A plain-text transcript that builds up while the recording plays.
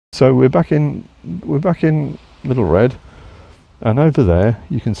So we're back in Little Red, and over there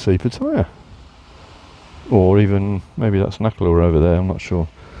you can see Pattaya, or even maybe that's Naklua over there, I'm not sure.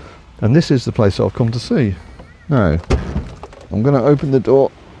 And this is the place I've come to see. Now I'm going to open the door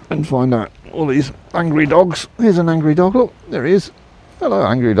and find out all these angry dogs. Here's an angry dog, look, there he is. Hello,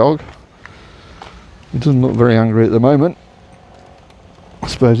 angry dog. He doesn't look very angry at the moment. I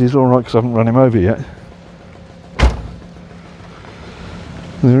suppose he's alright because I haven't run him over yet.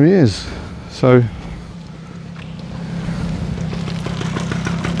 There he is. So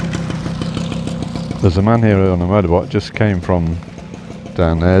there's a man here on a motorbike, just came from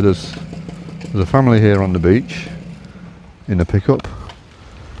down there. There's a family here on the beach in a pickup.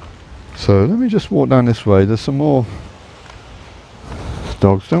 So let me just walk down this way. There's some more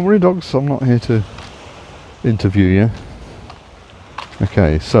dogs. Don't worry, dogs, I'm not here to interview you.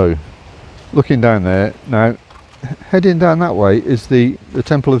 Okay, so looking down there now, heading down that way is the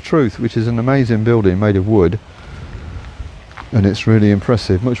Temple of Truth, which is an amazing building made of wood, and it's really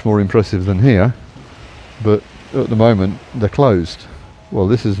impressive, much more impressive than here, but at the moment they're closed. Well,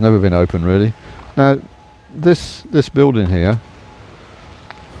 this has never been open really. Now this building here,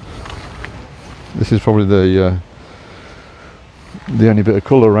 this is probably the only bit of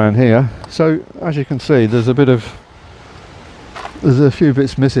colour around here. So as you can see, there's a few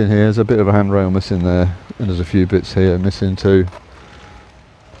bits missing here. There's a bit of a handrail missing there, and there's a few bits here missing too.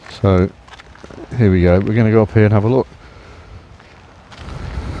 So here we go, we're going to go up here and have a look.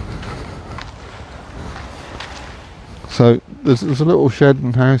 So there's a little shed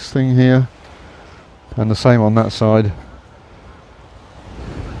and house thing here, and the same on that side,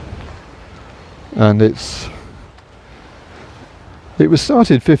 and it was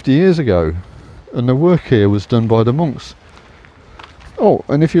started 50 years ago, and the work here was done by the monks. Oh,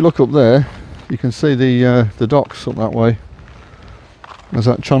 and if you look up there, you can see the docks up that way. There's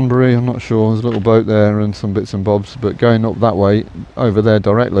that Chonburi, I'm not sure, there's a little boat there and some bits and bobs, but going up that way, over there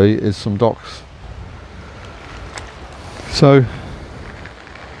directly, is some docks. So,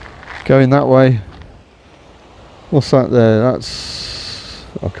 going that way, what's that there? That's,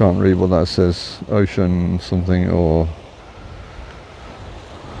 I can't read what that says, ocean something, or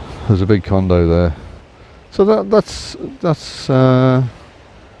there's a big condo there. So that's I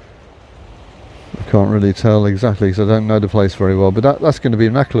can't really tell exactly because I don't know the place very well, but that's going to be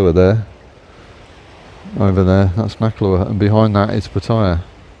Naklua there. Over there, that's Naklua, and behind that is Pattaya.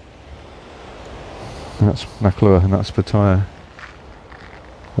 That's Naklua and that's Pattaya.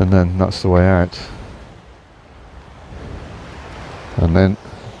 And then that's the way out. And then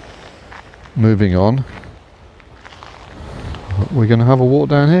moving on, we're going to have a walk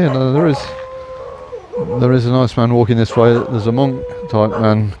down here. Now, there is a nice man walking this way. There's a monk type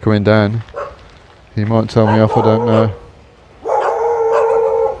man coming down. He might tell me off, I don't know.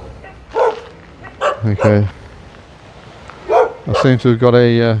 Okay. I seem to have got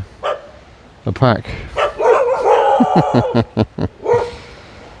a pack.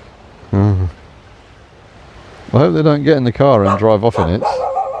 I hope they don't get in the car and drive off in it. I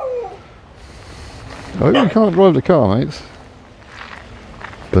hope you can't drive the car, mates.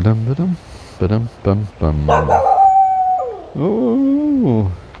 Ba-dum ba-dum. Ba-dum bum bum.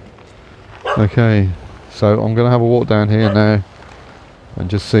 Oh. Okay, so I'm going to have a walk down here now and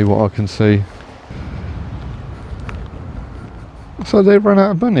just see what I can see. So they've run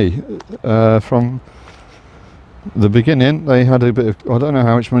out of money from the beginning. They had a bit of, I don't know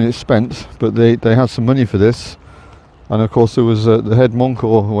how much money it's spent, but they had some money for this. And of course there was the head monk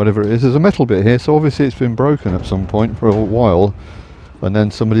or whatever it is. There's a metal bit here, so obviously it's been broken at some point for a while, and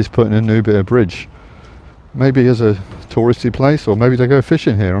then somebody's putting a new bit of bridge. Maybe as a touristy place, or maybe they go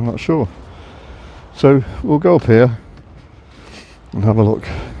fishing here, I'm not sure. So we'll go up here and have a look.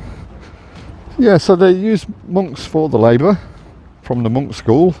 Yeah, so they use monks for the labour from the monk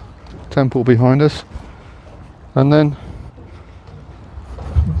school, temple behind us, and then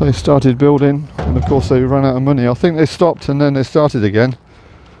they started building, and of course they ran out of money. I think they stopped and then they started again,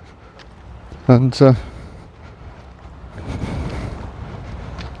 and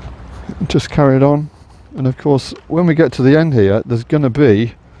just carried on. And of course when we get to the end here, there's going to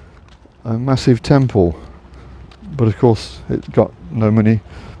be a massive temple, but of course it got no money,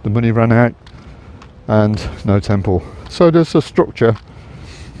 the money ran out, and no temple. So there's a structure,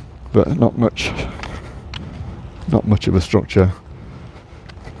 but not much of a structure.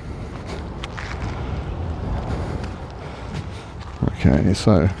 Okay,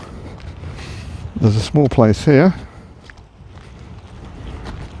 so there's a small place here.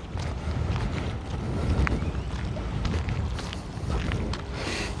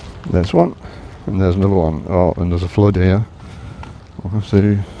 There's one, and there's another one. Oh, and there's a flood here. I'll have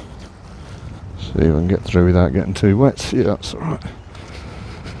to See if I can get through without getting too wet. Yeah, that's alright.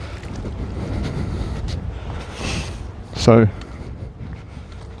 So,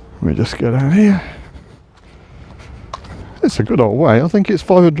 let me just get out here. It's a good old way. I think it's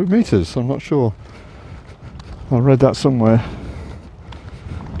 500 metres, I'm not sure. I read that somewhere.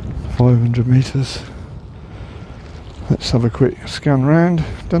 500 metres. Let's have a quick scan round.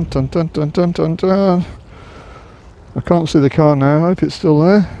 Dun dun dun dun dun dun dun. I can't see the car now, I hope it's still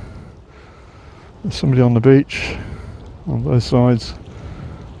there. There's somebody on the beach on both sides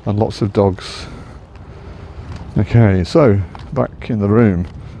and lots of dogs. Okay, so back in the room.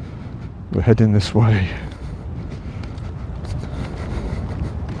 We're heading this way.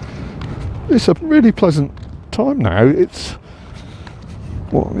 It's a really pleasant time now. It's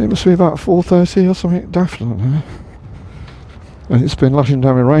what, it must be about 4:30 or something daft, I don't know. And it's been lashing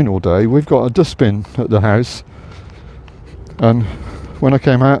down with rain all day. We've got a dustbin at the house, and when I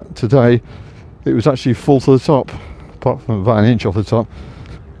came out today it was actually full to the top, apart from about an inch off the top,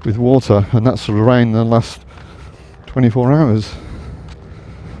 with water, and that's the rain in the last 24 hours.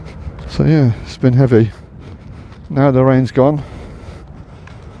 So yeah, it's been heavy. Now the rain's gone.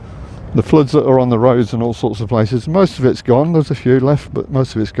 The floods that are on the roads and all sorts of places, most of it's gone. There's a few left, but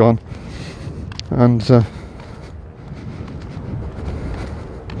most of it's gone. And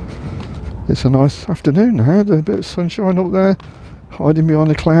it's a nice afternoon now. There's a bit of sunshine up there, hiding behind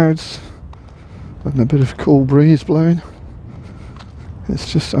the clouds, and a bit of cool breeze blowing.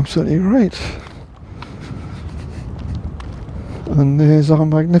 It's just absolutely great. And there's our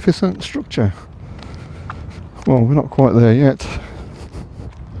magnificent structure. Well, we're not quite there yet.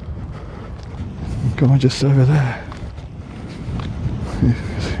 Guy just over there.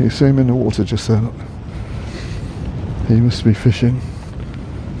 You see him in the water just there, look. He must be fishing.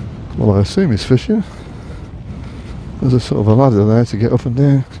 Well, I assume he's fishing. There's a sort of a ladder there to get up and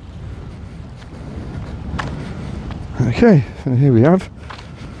down. Okay, and here we have.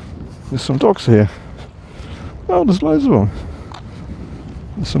 There's some dogs here. Oh, there's loads of them.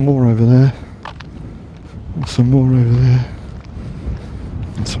 There's some more over there. And some more over there.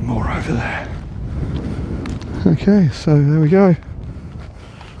 And some more over there. Okay, so there we go.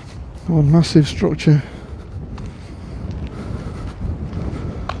 One massive structure.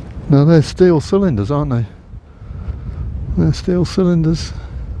 Now they're steel cylinders, aren't they? They're steel cylinders.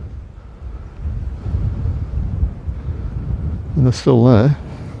 And they're still there.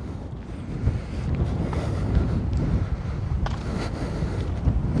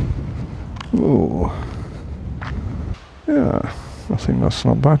 Oh, yeah, I think that's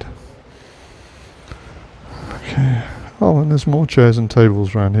not bad. Okay. Oh, and there's more chairs and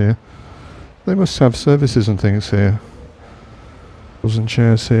tables around here. They must have services and things here. Tables and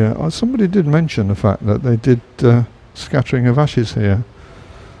chairs here. Oh, somebody did mention the fact that they did scattering of ashes here.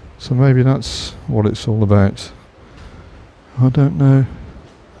 So maybe that's what it's all about. I don't know.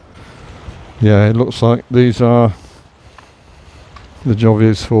 Yeah, it looks like these are the job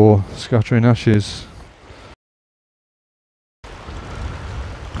is for scattering ashes.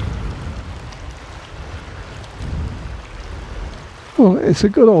 Well, it's a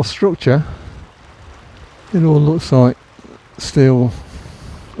good old structure. It all looks like steel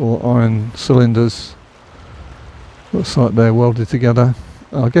or iron cylinders. Looks like they're welded together.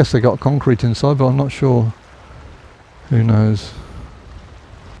 I guess they got concrete inside, but I'm not sure. Who knows?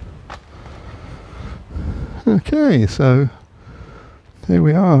 Okay, so here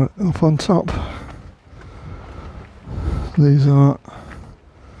we are up on top. These are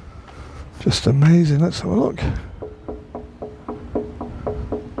just amazing. Let's have a look.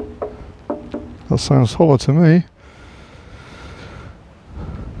 That sounds hollow to me.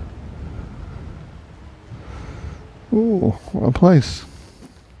 Oh, what a place.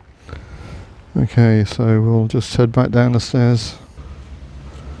 Okay, so we'll just head back down the stairs.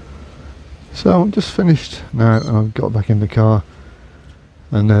 So I'm just finished now, and I've got back in the car,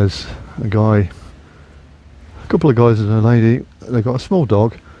 and there's a guy, a couple of guys and a lady. They've got a small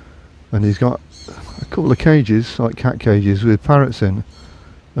dog, and he's got a couple of cages, like cat cages with parrots in,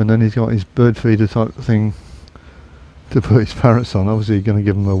 and then he's got his bird feeder type thing to put his parrots on. Obviously going to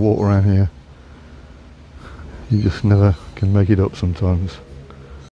give them a walk around here. You just never can make it up sometimes.